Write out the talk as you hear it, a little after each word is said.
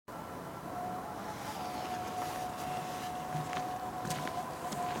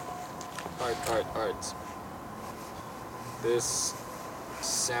Alright. This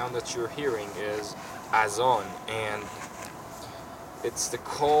sound that you're hearing is Azan, and it's the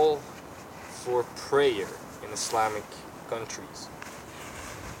call for prayer in Islamic countries.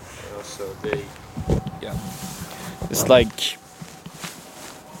 So they, yeah, it's like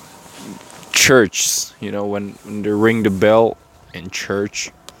church. When they ring the bell in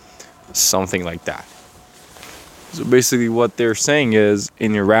church, something like that. So basically, what they're saying is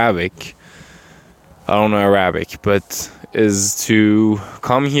in Arabic. I don't know Arabic, but is to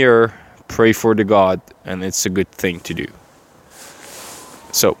come here, pray for the God, and it's a good thing to do.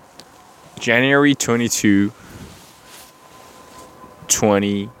 So, January 22,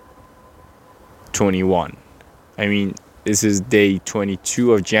 2021. I mean, this is day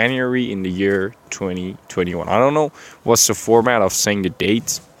 22 of January in the year 2021. I don't know what's the format of saying the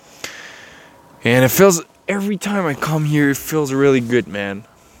dates. And it feels, every time I come here, it feels really good, man.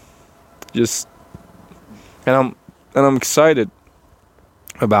 And I'm excited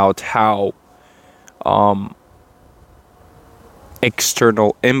about how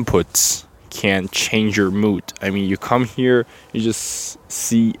external inputs can change your mood. I mean, you come here, you just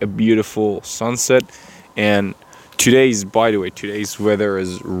see a beautiful sunset, and today's weather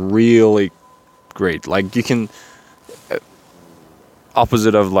is really great. Like, you can,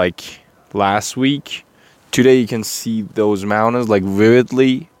 opposite of like last week, today you can see those mountains like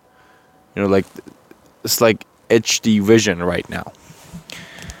vividly. Like, it's like HD vision right now.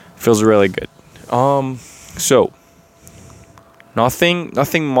 Feels really good. So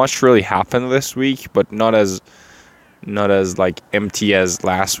nothing much really happened this week, but not as like empty as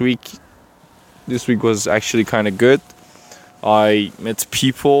last week. This week was actually kind of good. I met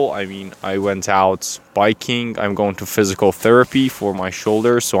people. I mean, I went out biking. I'm going to physical therapy for my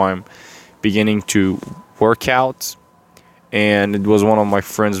shoulder, so I'm beginning to work out. And it was one of my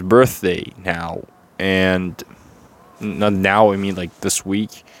friend's birthday now. And not now, I mean like this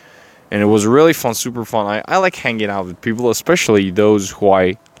week. And it was really fun, super fun. I like hanging out with people, especially those who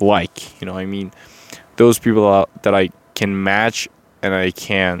I like. Those people that I can match and I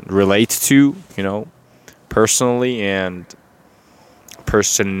can relate to, personally and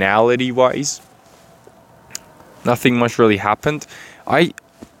personality-wise. Nothing much really happened. I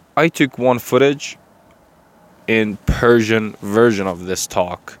took one footage in Persian version of this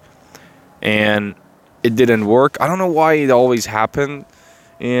talk, and it didn't work. I don't know why it always happened.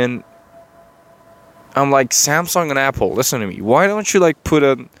 And I'm like, Samsung and Apple, listen to me. Why don't you like put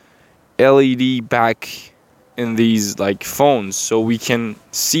an LED back in these like phones so we can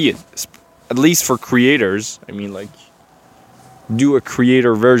see it? At least for creators. I mean, like, do a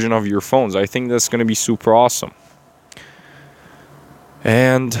creator version of your phones. I think that's gonna be super awesome.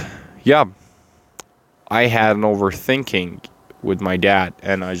 And yeah, I had an overthinking with my dad,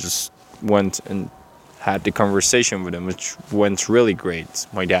 and I just went and had the conversation with him, which went really great.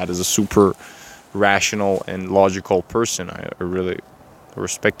 My dad is a super rational and logical person. I really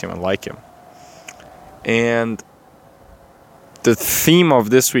respect him and like him. And the theme of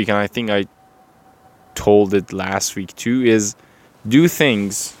this week, and I think I told it last week too, is do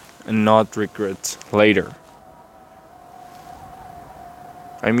things and not regret later.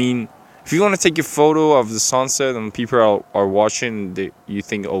 I mean, if you want to take a photo of the sunset and people are watching, you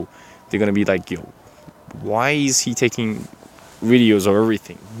think, oh, they're going to be like, yo, why is he taking videos of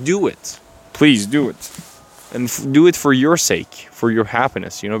everything? Do it. Please do it. And do it for your sake, for your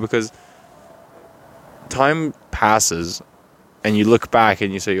happiness, because time passes and you look back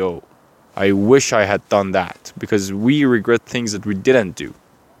and you say, oh, I wish I had done that, because we regret things that we didn't do.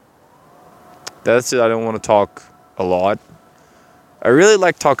 That's it. I don't want to talk a lot. I really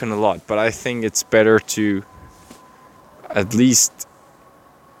like talking a lot, but I think it's better to at least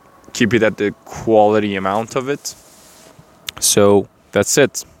keep it at the quality amount of it. So that's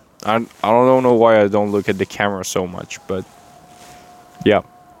it. I don't know why I don't look at the camera so much, but yeah.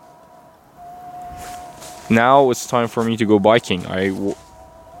 Now it's time for me to go biking. I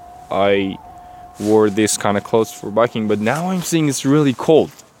wore this kind of clothes for biking, but now I'm seeing it's really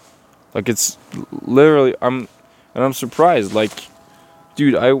cold. Like, it's literally, I'm surprised. Like,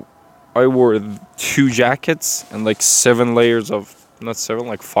 dude, I wore 2 jackets and like 7 layers of, not 7,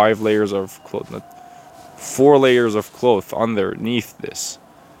 like 5 layers of clothes, not 4 layers of clothes underneath this.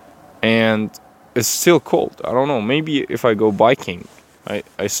 And it's still cold. I don't know, maybe if I go biking,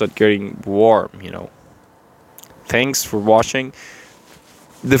 I start getting warm, Thanks for watching.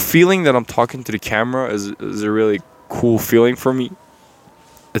 The feeling that I'm talking to the camera is a really cool feeling for me.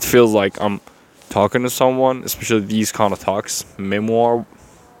 It feels like I'm talking to someone, especially these kind of talks, memoir,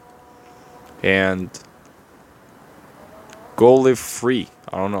 and Go live free.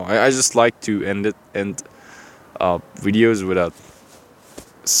 I don't know. I just like to end videos with a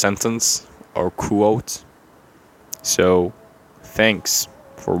sentence or quote. So, thanks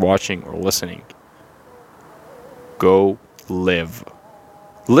for watching or listening. Go live.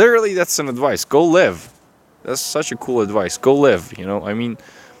 Literally, that's an advice. Go live. That's such a cool advice. Go live, you know? I mean,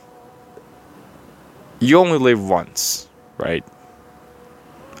 you only live once, right?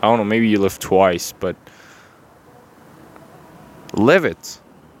 I don't know, maybe you live twice, but live it.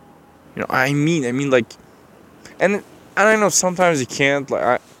 You know, I mean like, and I know sometimes you can't,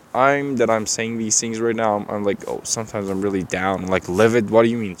 like, I'm saying these things right now, I'm like, oh, sometimes I'm really down. I'm like, live it? What do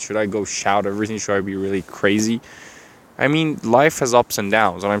you mean? Should I go shout everything? Should I be really crazy? I mean, life has ups and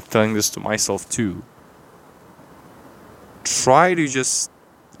downs, and I'm telling this to myself too. Try to just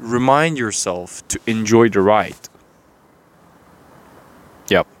remind yourself to enjoy the ride.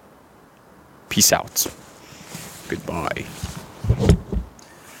 Yep. Peace out. Goodbye.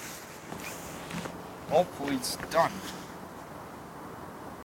 Hopefully it's done.